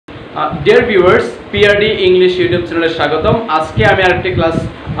Dear viewers, PRD English YouTube চ্যানেলে স্বাগতম। আজকে আমি আরেকটি ক্লাস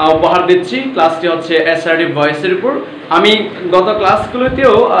উপহার দিচ্ছি। ক্লাসটি হচ্ছে অ্যাসার্টিভ ভয়েসের উপর। আমি গত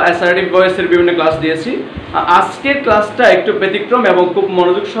ক্লাসগুলোতেও অ্যাসার্টিভ ভয়েসের বিভিন্ন ক্লাস দিয়েছি। আজকের ক্লাসটা একটু ব্যতিক্রম এবং খুব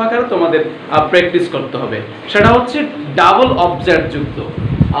মনোযোগ সহকারে তোমাদের প্র্যাকটিস করতে হবে। সেটা হচ্ছে ডাবল অবজেক্ট যুক্ত।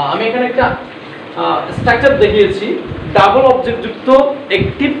 আমি এখানে একটা স্ট্রাকচার দেখিয়েছি। ডাবল অবজেক্ট যুক্ত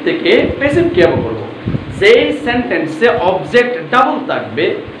অ্যাক্টিভ থেকে প্যাসিভ কিভাবে করবো। যেই সেন্টেন্সে অবজেক্ট ডাবল থাকবে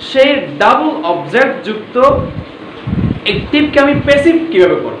সেই ডাবল অবজেক্ট যুক্ত অ্যাক্টিভকে আমি প্যাসিভ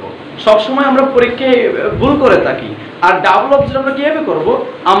কিভাবে করব। সবসময় আমরা পরীক্ষায় ভুল করে থাকি। আর ডাবল অবজেক্ট আমরা কিভাবে করব,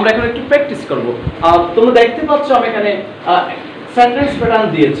 আমরা এখন একটু প্র্যাকটিস করব। তোমরা দেখতে পাচ্ছ আমি এখানে সেন্টেন্স প্যাটার্ন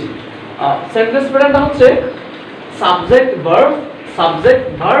দিয়েছি। সেন্টেন্স প্যাটার্নটা হচ্ছে subject verb, subject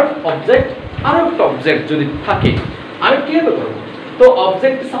verb, object আর একটা অবজেক্ট যদি থাকে আমি কিভাবে করব। তো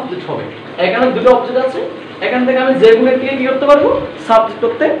অবজেক্ট সাবজেক্ট হবে। এখানে দুটো অবজেক্ট আছে, এখান থেকে আমি যে কোনো একটিকে কি করতে পারবো, সাবজেক্ট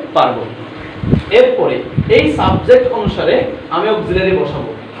করতে পারবো। এরপরে এই সাবজেক্ট অনুসারে আমি অক্সিলারি বসাবো।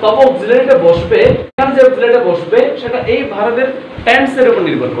 তবে অক্সিলারিটা বসবে, এখানে যে অক্সিলারিটা বসবে সেটা এই ভার্বের টেন্সের উপর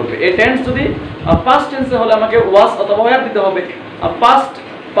নির্ভর করবে। এই টেন্স যদি পাস্ট টেন্সে হলে আমাকে ওয়াজ অথবা ওয়্যার দিতে হবে। পাস্ট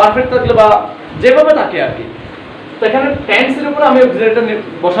পারফেক্ট থাকলে বা যেভাবে থাকে আর কি। তো এখানে টেন্সের উপর আমি অক্সিলারিটা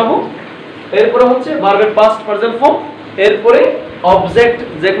বসাবো। এরপরে হচ্ছে ভার্বের পাস্ট প্রেজেন্ট ফর্ম। এরপরে অবজেক্ট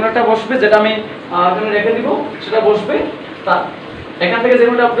যে কোনো একটা বসবে, যেটা আমি এখানে রেখে দিব সেটা বসবে। তা এখান থেকে যে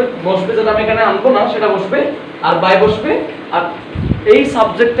কোনো একটা অবজেক্ট বসবে, যেটা আমি এখানে আনবো না সেটা বসবে, আর বাই বসবে, আর এই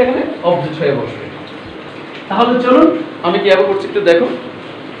সাবজেক্ট এখানে অবজেক্ট হয়ে বসবে। তাহলে চলুন আমি কিভাবে করছি একটু দেখো।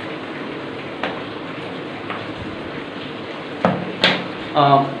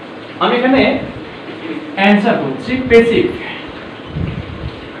 আমি এখানে অ্যানসার করছি প্যাসিভ।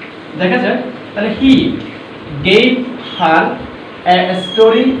 দেখা যাক তাহলে হি gave her a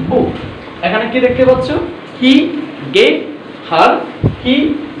story book। এখানে কি দেখতে পাচ্ছ, he gave her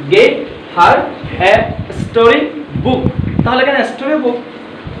a story book। তাহলে এখানে স্টোরি বুক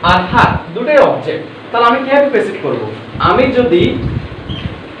আর হার দুটোই অবজেক্ট। তাহলে আমি কিভাবে প্যাসিভ করব। আমি যদি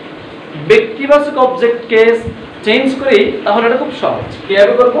ব্যক্তিবাচক অবজেক্টকে চেঞ্জ করি তাহলে এটা খুব সহজ।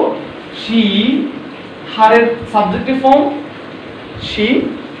 কিভাবে করব, she হারের সাবজেক্টিভ ফর্ম she,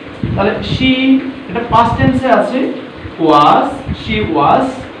 তাহলে she এটা পাস্ট টেন্সে আছে was, she was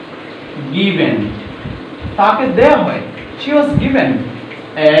given, তাকে দেয়া হয় she was given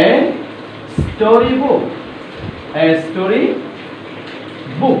a story book, a story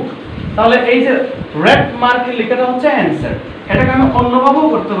book। তাহলে এই যে রেড মার্কে লেখাটা হচ্ছে অ্যানসার। এটাকে আমি অন্যভাবেও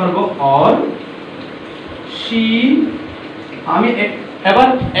করতে পারবো, or she। আমি এবার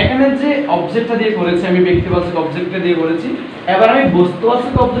এখানে যে অবজেক্টটা দিয়ে করেছি, আমি ব্যক্তিবাচক অবজেক্টটা দিয়ে করেছি। এবার আমি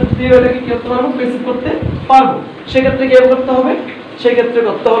বস্তুবাচক অবজেক্ট দিয়ে এটাকে কি করতে পারবো, প্যাসিভ করতে পারবো। সেক্ষেত্রে কি করতে হবে, সেক্ষেত্রে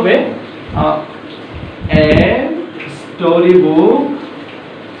করতে হবে a story book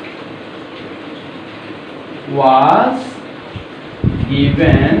was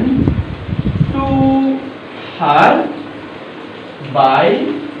given to her by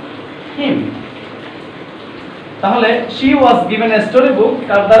him। তাহলে she was given a story book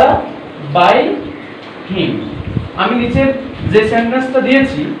কার দ্বারা, by him। আমি নিচে যে সেন্টেন্সটা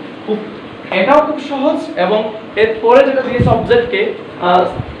দিয়েছি এটাও খুব সহজ, এবং এর পরে যেটা দিয়েছি অবজেক্টকে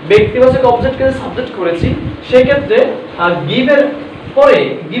ব্যক্তিবাচক অবজেক্টকে সাবজেক্ট করেছি, সেই ক্ষেত্রে গিভের পরে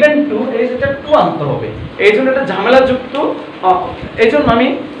গিভেন টু এই যেটা টু আনতে হবে। এই জন্য এটা ঝামেলা যুক্ত, এই জন্য আমি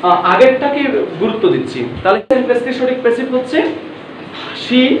আগেরটাকে গুরুত্ব দিচ্ছি। তাহলে সেন্টেন্সের সঠিক প্যাসিভ হচ্ছে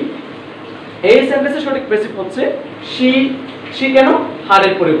she। এই সেন্টেন্সের সঠিক প্যাসিভ হচ্ছে she। she কেন,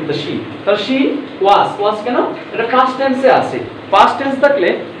 হারের পরিবর্তে she। তাহলে she was কেন, এটা পাস্ট টেন্সে আছে। পাস্ট টেন্স থাকলে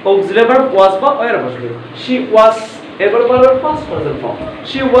অক্সিলারি ভার্ব was বা were বসবে। she was এরপর ভার্বের past present form.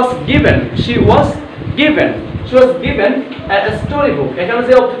 she was given a story book। এখানে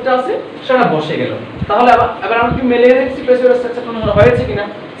যে অবজেক্টটা আছে সেটা বসে গেল। তাহলে এবার আমি কি মিলিয়ে দেখছি প্যাসিভ স্ট্রাকচার কোন হয়েছে কিনা।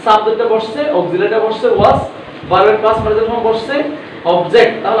 সাবজেক্টটা বসছে, অক্সিলারিটা বসছে was, ভার্বের পাস্ট প্রেজেন্ট ফর্ম বসছে,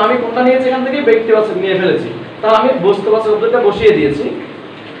 অবজেক্ট। তাহলে আমি কোনটা নিয়েছি, এখান থেকে ব্যক্তিবাচক নিয়ে ফেলেছি। তাহলে আমি বস্তুবাচক অবজেক্টটা বসিয়ে দিয়েছি।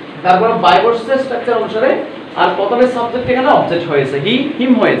 তারপর বাই বসছে স্ট্রাকচার অনুসারে, আর প্রথমে সাবজেক্ট এখানে অবজেক্ট হয়েছে, হি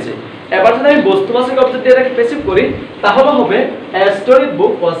হিম হয়েছে। এবার যদি আমি বস্তুবাচক অবজেক্ট দিয়ে এটাকে প্যাসিভ করি তাহলে হবে a story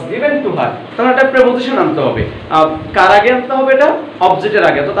book was given to her। তাহলে এটা প্রেপোজিশন আনতে হবে। কার আগে আনতে হবে, এটা অবজেক্টের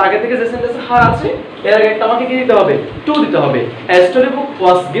আগে। তো আগে থেকে যে সেন্টেন্সে হার আছে এর আগে একটা আমাকে কি দিতে হবে, টু দিতে হবে। a story book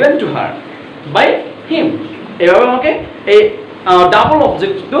was given to her by him। এভাবে আমাকে এই ডাবল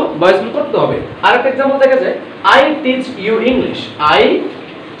অবজেক্ট টু ভয়েসগুলো করতে হবে। আরেকটা एग्जांपल দেখা যায়, I teach you English, I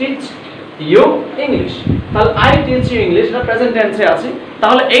teach you English। তাহলে I teach you English এটা প্রেজেন্ট টেন্সে আছে।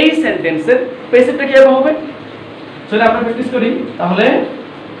 তাহলে এই সেন্টেন্সের প্যাসিভটা কিভাবে হবে, চলো আমরা প্র্যাকটিস করি। তাহলে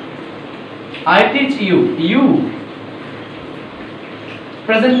I teach you, you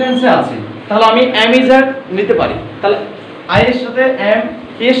present টেন্সে আছে, তাহলে আমি am is are নিতে পারি। তাহলে I এর সাথে am,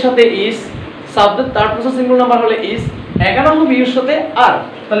 he এর সাথে is, subject third person singular number হলে is, এখানে হবে you এর সাথে are,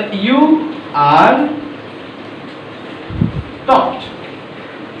 তাহলে you are taught,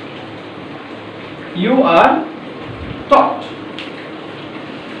 you are taught,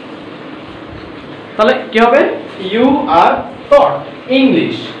 তাহলে কি হবে you are taught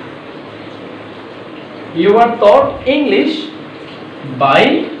English, you are taught English by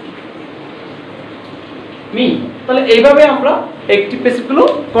me। তাহলে এইভাবে আমরা একটি প্যাসিভ গুলো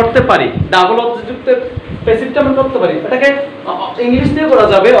করতে পারি। ডাবল অবজেক্ট যুক্ত প্যাসিভটা আমরা করতে পারি, এটাকে ইংলিশ দিয়ে করা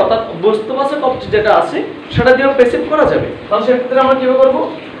যাবে, অর্থাৎ বস্তুবাচক অবজেক্ট যেটা আছে সেটা দিয়েও প্যাসিভ করা যাবে। তাহলে সেক্ষেত্রে আমরা কিভাবে করব,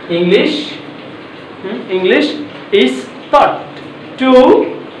 English is taught to,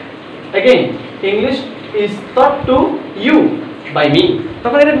 again English is taught to you by me,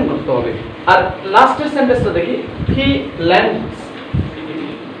 তখন এরকম করতে হবে। আর লাস্টের সেন্টেন্সটা দেখি, he lends,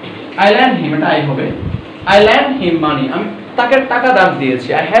 I lend him, এটা আই হবে, I lend him money, আমি তাকে টাকা ধার দিয়েছি,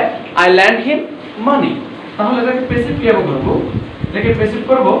 I lend him money। তাহলে এটাকে প্যাসিভ কিভাবে করব, এটাকে প্যাসিভ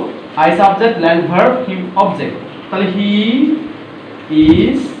করব I subject lend verb him object, তাহলে he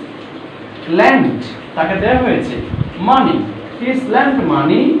is lent, তাকে দেয়া হয়েছে money, he is lent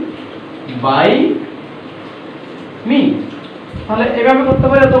money by me। তাহলে এভাবে করতে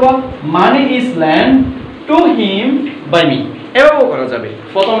পারি, অথবা money is lent to him by me, এভাবেও করা যাবে।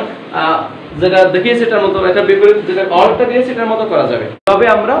 প্রথম যেটা দেখিয়েছি এটার মতো, এটা বিপরীত যেটা অর্থটা দিয়েছি এটার মতো করা যাবে। তবে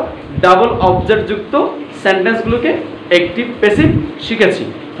আমরা ডাবল অবজেক্ট যুক্ত সেন্টেন্সগুলোকে অ্যাক্টিভ প্যাসিভ শিখেছি।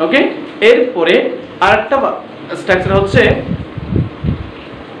 ওকে, এরপরে আরেকটা স্ট্রাকচার হচ্ছে,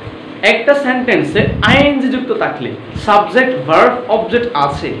 একটা সেন্টেন্সে আইএনজি যুক্ত থাকলে সাবজেক্ট ভার্ব অবজেক্ট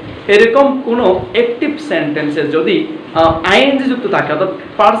আছে, এরকম কোনো অ্যাক্টিভ সেন্টেন্সে যদি আইএনজি যুক্ত থাকে, অর্থাৎ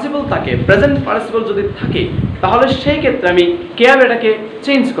পার্টিসিপল থাকে, প্রেজেন্ট পার্টিসিপল যদি থাকে, তাহলে সেই ক্ষেত্রে আমি কিভাবে এটাকে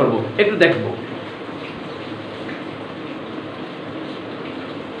চেঞ্জ করব একটু দেখব।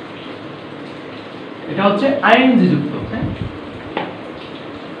 এটা হচ্ছে আইএনজি যুক্ত,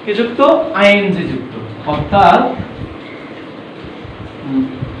 কি যুক্ত, আইএনজি যুক্ত, অর্থাৎ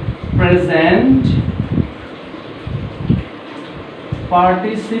present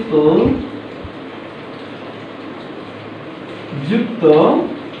participle যুক্ত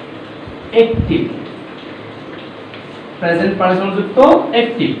active, present participle যুক্ত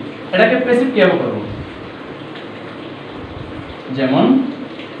active, এটাকে প্যাসিভ কিভাবে করব, যেমন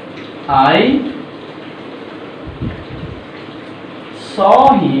I saw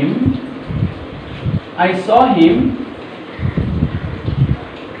him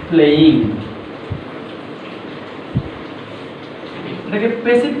playing, এটাকে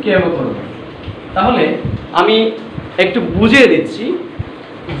প্যাসিভ কিভাবে করব, তাহলে আমি একটু বুঝিয়ে দিচ্ছি।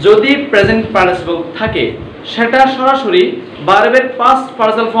 যদি প্রেজেন্ট পার্টিসিপল থাকে সেটা সরাসরি ভার্বের পাস্ট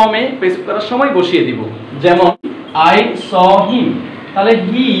পার্সিয়াল ফর্মে প্যাসিভ করার সময় বসিয়ে দিব, যেমন I saw him, তাহলে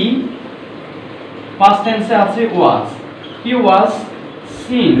he পাস্ট টেন্সে আছে was, he was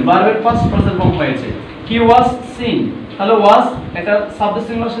seen, ভার্বের পাস্ট পার্সিয়াল ফর্ম হয়েছে, he was seen, তাহলে was এটা সাবজেক্ট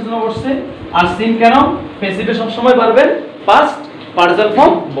সিঙ্গুলার সেজন্য বসছে, আর সিন কেন, প্যাসিভে সব সময় ভার্বের পাস্ট পার্টিসিপল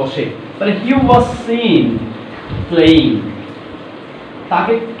ফর্ম বসে। তাহলে he was seen playing,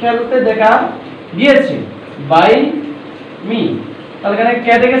 তাকে খেলতে দেখা গিয়েছে by me, তাহলে এখানে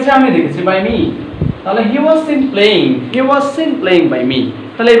কে দেখেছে, আমি দেখেছি by me, তাহলে he was seen playing by me।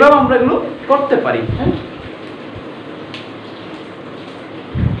 তাহলে এইভাবে আমরা এগুলো করতে পারি। হ্যাঁ,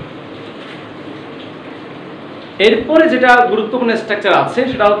 এরপরে যেটা গুরুত্বপূর্ণ স্ট্রাকচার আছে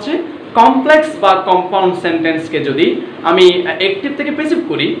সেটা হচ্ছে কমপ্লেক্স বা কম্পাউন্ড সেন্টেন্সকে যদি আমি অ্যাক্টিভ থেকে প্যাসিভ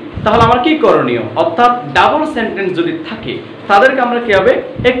করি তাহলে আমার কি করণীয়, অর্থাৎ ডাবল সেন্টেন্স যদি থাকে তাদেরকে আমরা কিভাবে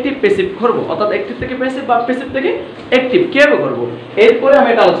অ্যাক্টিভ প্যাসিভ করব, অর্থাৎ অ্যাক্টিভ থেকে প্যাসিভ বা প্যাসিভ থেকে অ্যাক্টিভ কিভাবে করব, এরপরে আমি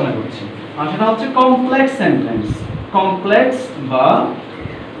এটা আলোচনা করছি। আর সেটা হচ্ছে কমপ্লেক্স সেন্টেন্স, কমপ্লেক্স বা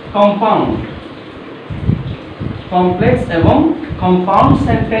কম্পাউন্ড, কমপ্লেক্স এবং কম্পাউন্ড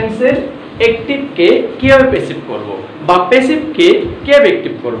সেন্টেন্সের অ্যাক্টিভকে কিভাবে প্যাসিভ করব বা প্যাসিভকে কিভাবে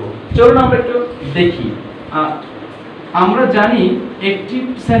অ্যাক্টিভ করব, চলুন আমরা একটু দেখি। আমরা জানি অ্যাক্টিভ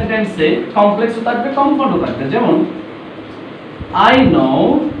সেন্টেন্সে কমপ্লেক্সও থাকবে, কম্পাউন্ডও থাকবে। যেমন আই নো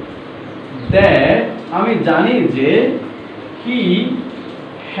দ্যাট, আমি জানি যে he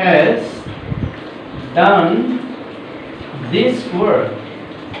has done this work,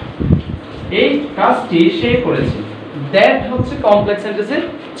 এই কাজটি সে করেছে। দ্যাট হচ্ছে কমপ্লেক্স সেন্টেন্সের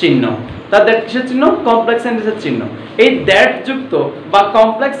চিহ্ন। তার দ্যাট কিসের চিহ্ন, কমপ্লেক্স সেন্টেন্সের চিহ্ন। এই দ্যাট যুক্ত বা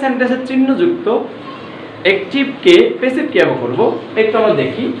কমপ্লেক্স সেন্টেন্সের চিহ্ন যুক্ত অ্যাক্টিভকে প্যাসিভ কিভাবে করব একটু আমরা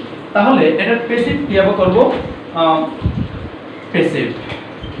দেখি। তাহলে এটা প্যাসিভ কিভাবে করব, প্যাসিভ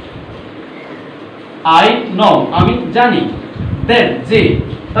আই নো, আমি জানি, দেন যে,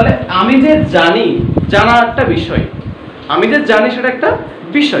 তাহলে আমি যে জানি, জানা একটা বিষয়, আমি যে জানি সেটা একটা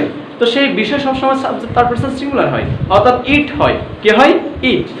বিষয়, তো সেই বিষয় সবসময় সাবজেক্ট তার পারসন সিঙ্গুলার হয়, অর্থাৎ ইট হয়। কি হয়?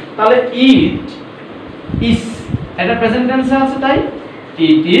 ইট। তাহলে ইট ইজ এটা প্রেজেন্ট টেন্সে আছে, তাই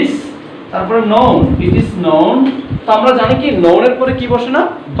ইট ইজ, তারপরে নোন, ইট ইজ নোন। তো আমরা জানি কি নোন এর পরে কি বসে না,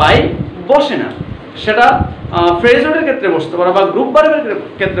 বাই বসে না। সেটা ফ্রেজ ওয়ার্ডের ক্ষেত্রে বসতে পারে বা গ্রুপ ভার্বের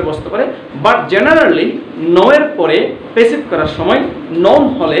ক্ষেত্রে বসতে পারে, বাট জেনারেলি নো এর পরে প্যাসিভ করার সময় নোন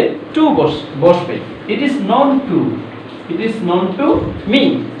হলে টু বসবে। It is known to, it is known to me,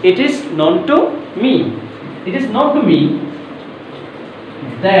 it is known to me, it is known to me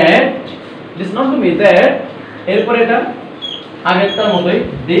that, it is known to me that, এরপরে এটা আগেরটার মতোই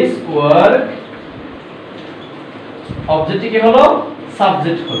দিস ওয়ার্ক, অবজেক্ট কি হলো,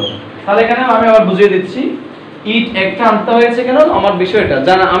 subject হলো। তাহলে এখানে আমি আবার বুঝিয়ে দিচ্ছি, ইট একটা আনতে হয়েছে কেন, আমার বিষয়টা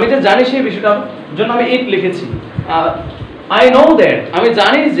জানা, আমি যে জানি সেই বিষয়টার জন্য আমি ইট লিখেছি। আই নো দ্যাট, আমি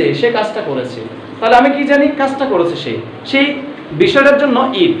জানি যে সে কাজটা করেছে, তাহলে আমি কি জানি, কাজটা করেছে সে, সেই বিষয়টার জন্য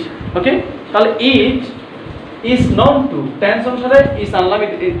ইট। ওকে, তাহলে it is known to, tense অনুসারে ইজ আনলাম,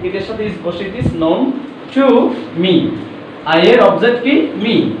 ইটের সাথে ইজ বসে, it is known to me, I এর অবজেক্ট কি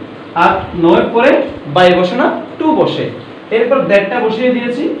মি, আর নো এর পরে বাই বসে না, টু বসে, এরপর দ্যাটটা বসিয়ে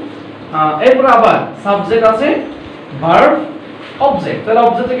দিয়েছি। এরপর আবার সাবজেক্ট আছে, ভার্ব, অবজেক্ট, তাহলে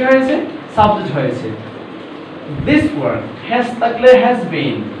অবজেক্ট কি হয়েছে, সাবজেক্ট হয়েছে। দিস ওয়ার্ক হ্যাজ থাকলে হ্যাজ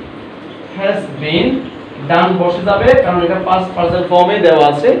বিন ডান বসে যাবে, কারণ এটা পাস্ট পার্সন ফর্মে দেওয়া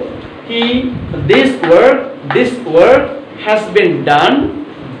আছে। হি, this work has been done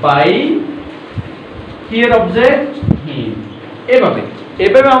by, হি এর অবজেক্ট হিম।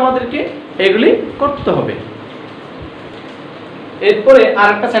 এভাবে আমাদেরকে এগুলি করতে হবে। এরপরে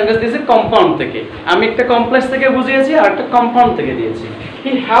আরেকটা সেন্টেন্স দিয়েছি কম্পাউন্ড থেকে, আমি একটা কমপ্লেক্স থেকে বুঝিয়েছি আর একটা কম্পাউন্ড থেকে দিয়েছি।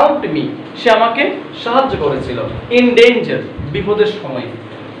 হি হেল্পড মি, সে আমাকে সাহায্য করেছিল, ইন ডেঞ্জার, বিপদের সময়,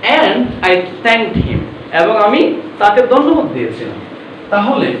 অ্যান্ড আই থ্যাঙ্কড হিম, এবং আমি তাকে ধন্যবাদ দিয়েছিলাম।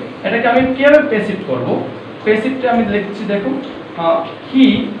 তাহলে এটাকে আমি কিভাবে প্যাসিভ করব, প্যাসিভটা আমি লিখছি, দেখুন, হি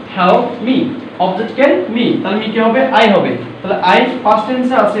হেল্পড মি, অবজেক্ট কে মি, তাহলে মি কি হবে, আই হবে, তাহলে আই পাস্ট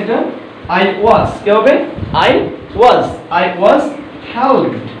টেন্সে আছে, এটা I was, কি হবে, I was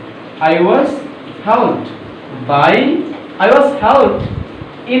helped, I was helped by, I was helped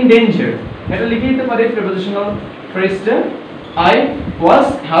in danger, এটা লিখে দিতে পারি prepositional ফ্রেজটা, I was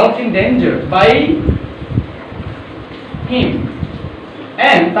helped in danger by him,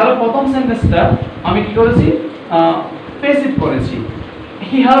 and তাহলে প্রথম সেন্টেন্সটা আমি কি করেছি, প্যাসিভ করেছি,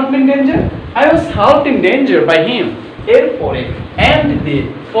 he helped me in danger, I was helped in danger by him। এরপরে এন্ড দিয়ে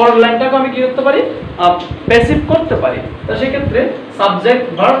পরের লাইনটাকে আমি কি করতে পারি, প্যাসিভ করতে পারি। তো সেই ক্ষেত্রে সাবজেক্ট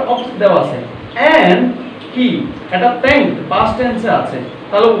ভার্ব অবজেক্ট দেওয়া আছে, এন্ড হি, এটা থ্যাঙ্কড পাস্ট টেন্সে আছে,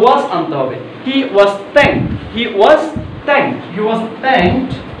 তাহলে ওয়াজ আনতে হবে, হি ওয়াজ thanked, he was thanked, he was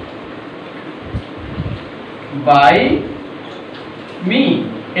thanked by me.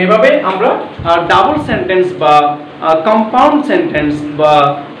 এভাবে আমরা ডাবল সেন্টেন্স বা কম্পাউন্ড সেন্টেন্স বা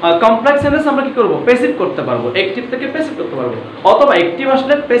কমপ্লেক্স সেন্টেন্স আমরা কি করব, প্যাসিভ করতে পারবো, অ্যাকটিভ থেকে প্যাসিভ করতে পারবো, অথবা অ্যাকটিভ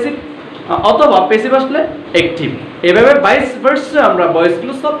আসলে প্যাসিভ, অথবা প্যাসিভ আসলে অ্যাকটিভ। এভাবে ভাইস ভার্সা আমরা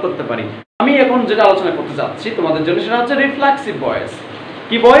ভয়েসগুলো সলভ করতে পারি। আমি এখন যেটা আলোচনা করতে যাচ্ছি তোমাদের জন্য সেটা হচ্ছে রিফ্লেক্সিভ ভয়েস।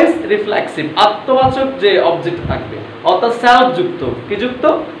 কি ভয়েস, রিফ্লেক্সিভ, আত্মবাচক যে অবজেক্ট থাকবে, অর্থাৎ সেলফ যুক্ত, কি যুক্ত,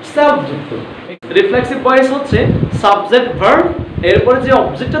 সেলফ যুক্ত। রিফ্লেক্সিভ ভয়েস হচ্ছে সাবজেক্ট ভার্ব, এরপরে যে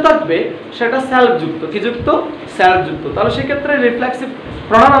অবজেক্টটা থাকবে সেটা সেলফ যুক্ত, কি যুক্ত, সেলফ যুক্ত। তাহলে সেই ক্ষেত্রে রিফ্লেক্সিভ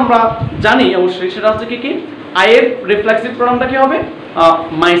প্রনাউন আমরা জানি অবশ্যই, সেটা হচ্ছে কি, আই এর রিফ্লেক্সিভ প্রনাউনটা কি হবে,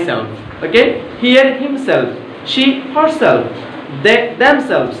 মাই সেলফ, ওকে, হি এর himself, she herself, they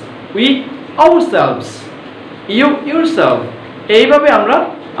themselves, we আওরসেলভস, you yourself. এইভাবে আমরা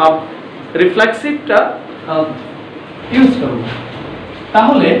রিফ্লেক্সিভটা ইউজ করব।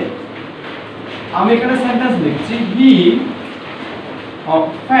 তাহলে আমি এখানে সেন্টেন্স লিখছি, হি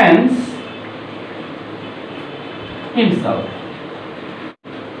offends himself,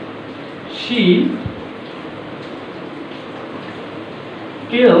 she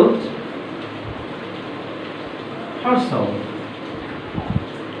killed herself,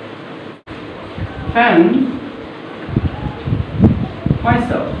 fan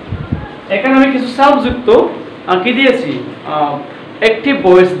myself। এখানে আমি কিছু সেলফ যুক্ত কি দিয়েছি, অ্যাকটিভ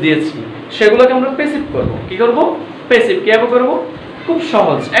ভয়েস দিয়েছি, সেগুলোকে আমরা প্যাসিভ করব। কি করব, প্যাসিভ কিভাবে করব, খুব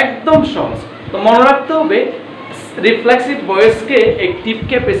সহজ, একদম সহজ। তো মনে রাখতে হবে রিফ্লেক্সিভ ভয়েসকে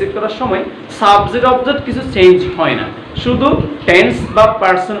অ্যাকটিভকে প্যাসিভ করার সময় সাবজেক্ট অবজেক্ট কিছু চেঞ্জ হয় না, শুধু টেন্স বা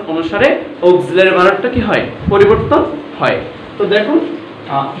পারসন অনুসারে অক্সিলারি ভার্বটা কি হয়, পরিবর্তন হয়। তো দেখুন,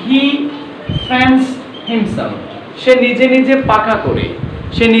 হি ফ্যান্স হিমসেলফ, সে নিজে নিজে পাখা করে,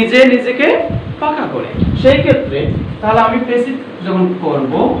 সে নিজে নিজেকে পাকা করে। সেই ক্ষেত্রে তাহলে আমি প্যাসিভ যখন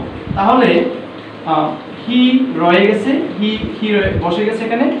করব তাহলে হি রয়ে গেছে, হি বসে গেছে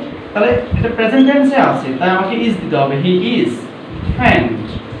এখানে, তাহলে এটা প্রেজেন্ট টেন্সে আছে তাই আমাকে ইজ দিতে হবে। He is ফ্যান্ড,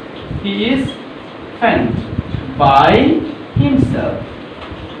 he is ফ্যান্ড by himself.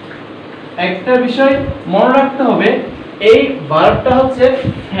 একটা বিষয় মনে রাখতে হবে, এই ভার্বটা হচ্ছে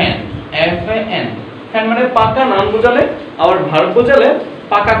fan, F A N. Fan মানে পাকা, নাউন বোঝালে, আবার ভার্ব বোঝালে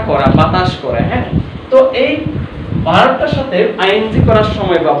পাকা করা, বাতাস করা। হ্যাঁ, তো এই ভার্বটার সাথে আইএনজি করার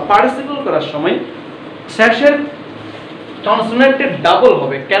সময় বা পার্টিসিপল করার সময় শেষের কনসোনেন্টে ডাবল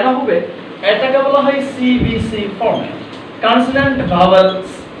হবে। কেন হবে? এটাকে বলা হয় সিবিসি ফর্মে, consonant vowel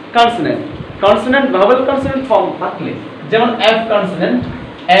consonant. Consonant vowel consonant form থাকলে, যেমন এফ কনসোনেন্ট,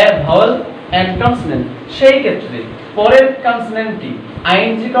 এ ভাওয়েল, এন কনসোনেন্ট, সেই ক্ষেত্রে পরের কনসোনেন্টটি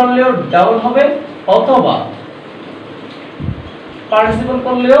আইএনজি করলেও ডাবল হবে অথবা পার্টিসিপল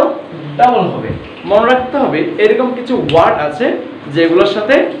করলেও ডাবল হবে। মনে রাখতে হবে এরকম কিছু ওয়ার্ড আছে যেগুলোর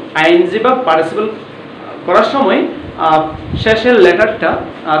সাথে আইএনজি বা পার্টিসিপল করার সময় শেষের লেটারটা,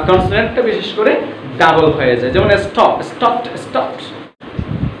 কনসোনেন্টটা বিশেষ করে ডাবল হয়ে যায়, যেমন স্টপ, স্টপড, স্টপড।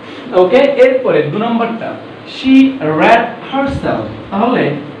 ওকে, এরপরে 2 নম্বরটা she read herself। তাহলে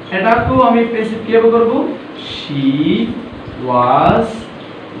এটাকেও আমি প্যাসিভ কিভাবে করব? she was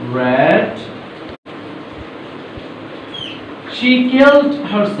read, she killed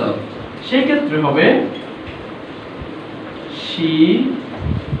herself। সেই ক্ষেত্রে হবে she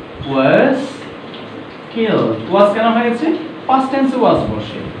was killed। was কেন হয়েছে? past tense was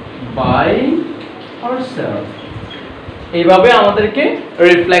বসে, by herself। এইভাবে আমাদেরকে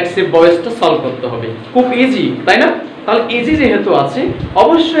রিফ্লেক্সিভ ভয়েসটা সলভ করতে হবে। খুব ইজি, তাই না? তাহলে ইজি যেহেতু আছে,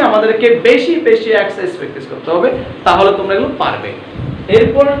 অবশ্যই আমাদেরকে বেশি বেশি এক্সারসাইজ প্র্যাকটিস করতে হবে, তাহলে তোমরা এগুলো পারবে।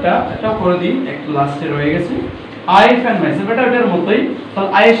 এরপরটা এটাও করে দিন, একটু লাস্টে রয়ে গেছে আই ফ্যান মাইসেলফ। এটা এটার মতোই, তাহলে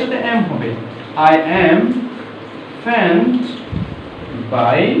আই এর সাথে এম হবে, আই এম ফ্যান্ড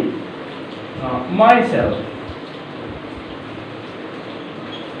বাই মাইসেলফ।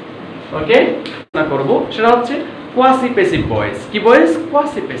 ওকে, না করব সেটা হচ্ছে কোয়াসি প্যাসিভ ভয়েস। কি voice?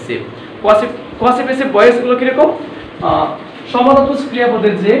 Quasi passive. Quasi passive voice গুলো কি রকম? সমানার্থক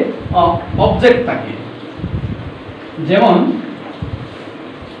ক্রিয়াপদের যে অবজেক্ট থাকে, যেমন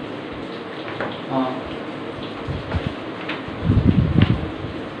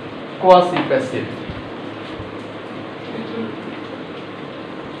quasi passive,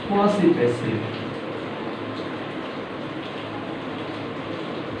 quasi passive.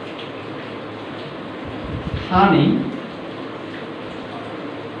 honey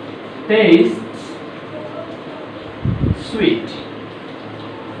tastes sweet,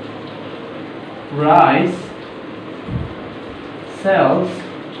 rice sells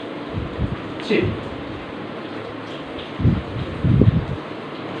cheap।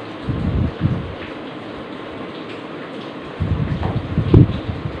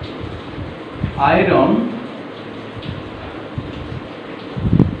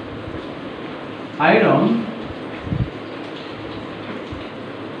 iron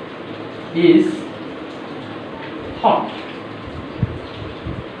is hot।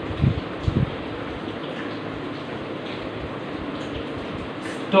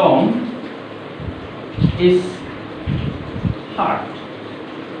 stone is hard।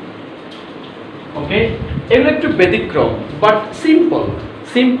 ওকে, এগুলো একটু ব্যতিক্রম, বাট সিম্পল।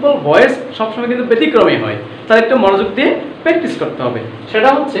 সিম্পল ভয়েস সবসময় কিন্তু ব্যতিক্রমই হয়, তাহলে একটু মনোযোগ দিয়ে প্র্যাকটিস করতে হবে। সেটা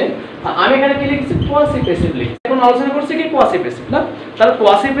হচ্ছে, আমি এখানে কি লিখেছি? কোয়াসি প্যাসিভ লিখছি। এখন আলোচনা করছি কি কোয়াসি প্যাসিভ, না? তাহলে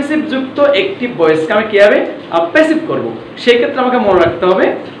কোয়াসি প্যাসিভ যুক্ত একটি ভয়েসকে আমি কিভাবে প্যাসিভ করব, সেই ক্ষেত্রে আমাকে মনে রাখতে হবে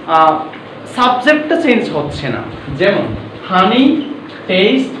সাবজেক্টটা চেঞ্জ হচ্ছে না। যেমন honey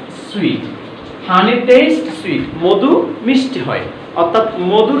taste sweet, honey taste sweet, মধু মিষ্টি হয়, অর্থাৎ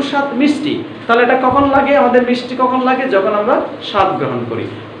মধুর স্বাদ মিষ্টি। তাহলে এটা কখন লাগে? আমাদের মিষ্টি কখন লাগে? যখন আমরা স্বাদ গ্রহণ করি।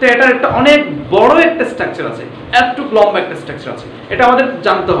 তো এটার একটা অনেক বড় একটা স্ট্রাকচার আছে, একটু লম্বা একটা স্ট্রাকচার আছে, এটা আমাদের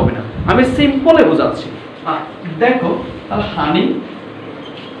জানতে হবে না, আমি সিম্পলে বোঝাচ্ছি। দেখো, তাহলে হানি,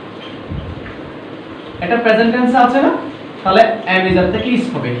 এটা প্রেজেন্ট টেন্সে আছে না? তাহলে এম ইজ থেকে ইজ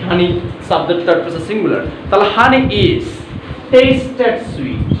হবে, হানি সাবজেক্ট থার্ড পারসন সিঙ্গুলার। তাহলে হানি is tasted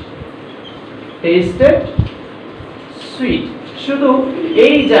sweet, tested sweet. শুধু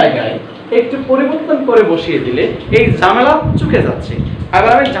এই জায়গায় একটু পরিবর্তন করে বসিয়ে দিলে এই ঝামেলা চুকে যাচ্ছে।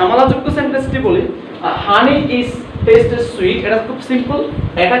 আবার আমি ঝামেলাযুক্ত সেন্টেন্সটি বলি, হানি ইজ টেস্টেড সুইট, এটা খুব সিম্পল।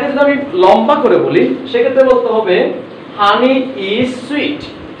 এটাকে যদি আমি লম্বা করে বলি, সেক্ষেত্রে বলতে হবে হানি is sweet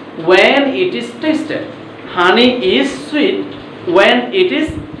when it is tasted। honey is sweet when it is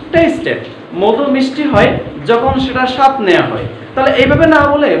tasted। মধু মিষ্টি হয় যখন সেটা স্বাদ নেওয়া হয়। তাহলে এইভাবে না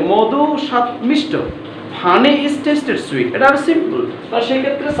বলে মধু স্বাদ মিষ্ট, হানি ইজ টেস্টেড সুইট, এটা আরো সিম্পল। তাহলে সেই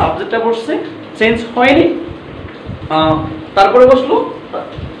ক্ষেত্রে সাবজেক্টটা বসছে, চেঞ্জ হয়নি। তারপরে বসলো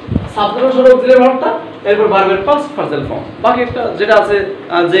সাবজেক্ট বসলো অক্সিলারি ভার্বটা, এরপর ভার্বের পাস্ট পার্সিয়াল ফর্ম, বাকি একটা যেটা আছে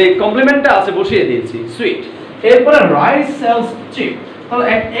যে কমপ্লিমেন্টটা আছে বসিয়ে দিয়েছি সুইট। এরপরে রাইস সেলস চিপ, তাহলে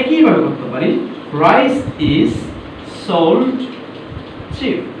একই ভাবে করতে পারি রাইস ইজ সোল্ড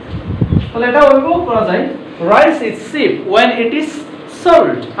চিপ, তাহলে এটা ওইভাবেও করা যায় rice is chip when it is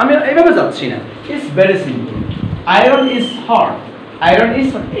sold। আমি এইভাবে যাচ্ছি না, it's very simple. Iron is hot, iron is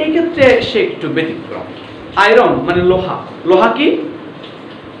hot, এই ক্ষেত্রে সে একটু ব্যতিক্রম। আয়রন মানে লোহা, লোহা কি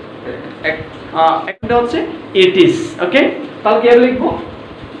একটা হচ্ছে ইট ইজ। ওকে, তাহলে কি লিখবো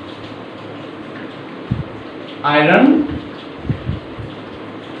iron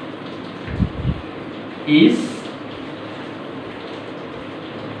is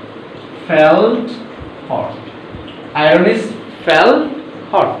felt hot, iron is felt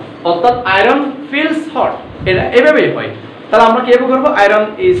hot, অর্থাৎ আয়রন ফিলস হট, এটা এভাবেই হয়। তাহলে আমরা কিভাবে করব আয়রন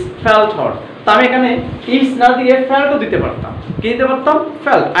ইজ ফেল্ট হট, তা আমি এখানে ইজ না দিয়ে ফেল্টও দিতে পারতাম, কি দিতে পারতাম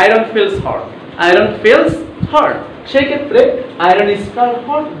felt, iron feels hot, iron feels hot, সেই ক্ষেত্রে আয়রন ইজ ফেল্ট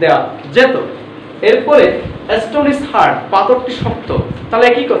হট দেয়া যেত। এরপরে স্টোন ইজ হার্ড, পাথরটি শক্ত, তাহলে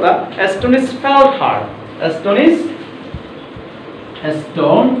একই কথা stone is felt hard, stone is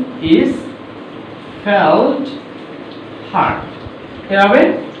stone is felt hard, এভাবে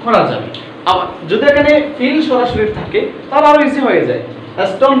করা যাবে। আবার যদি এখানে ফিল সরাসরি থাকে তাহলে আরো ইজি হয়ে যায়,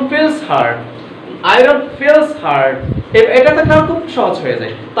 stone feels hard, iron feels hard, এটা তো খুব সহজ হয়ে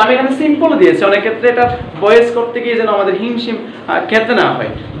যায়। তো আমি এখানে সিম্পল দিয়েছি, অনেক ক্ষেত্রে এটা ভয়েস করতে গিয়ে যেন আমাদের হিমশিম খেতে না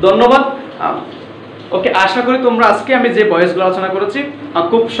হয়। ধন্যবাদ। ওকে, আশা করি তোমরা আজকে আমি যে ভয়েসগুলো আলোচনা করেছি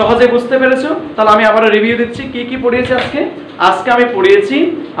খুব সহজে বুঝতে পেরেছো। তাহলে আমি আবারও রিভিউ দিচ্ছি কি কি পড়িয়েছি আজকে আমি পড়িয়েছি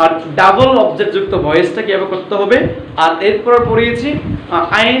আর ডাবল অবজেক্ট যুক্ত ভয়েসটা কিভাবে করতে হবে, আর এরপর পড়িয়েছি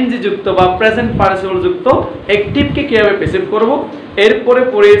আইএনজি যুক্ত বা প্রেজেন্ট পার্টিসিপল যুক্ত অ্যাকটিভকে কিভাবে প্যাসিভ করব, এরপরে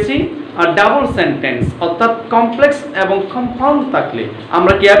পড়িয়েছি ডাবল সেন্টেন্স অর্থাৎ কমপ্লেক্স এবং কম্পাউন্ড থাকলে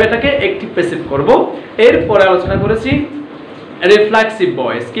আমরা কিভাবে এটাকে অ্যাকটিভ প্যাসিভ করব, এরপরে আলোচনা করেছি রিফ্লেক্সিভ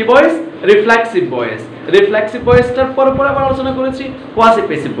ভয়েস, কি ভয়েস রিফ্লেক্সিভ ভয়েস, রিফ্লেক্সিভ ভয়েসটার পরে আবার আলোচনা করেছি কোয়াসি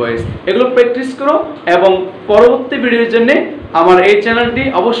প্যাসিভ ভয়েস। এগুলো প্র্যাকটিস করো এবং পরবর্তী ভিডিওর জন্য আমার এই চ্যানেলটি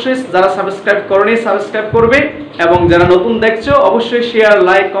অবশ্যই যারা সাবস্ক্রাইব করোনি সাবস্ক্রাইব করবে, এবং যারা নতুন দেখছো অবশ্যই শেয়ার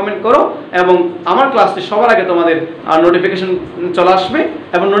লাইক কমেন্ট করো, এবং আমার ক্লাসটি সবার আগে তোমাদের নোটিফিকেশন চলে আসবে,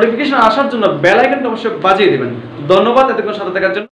 এবং নোটিফিকেশন আসার জন্য বেল আইকনটা অবশ্যই বাজিয়ে দেবেন। ধন্যবাদ এতক্ষণ সাথে থাকার জন্য।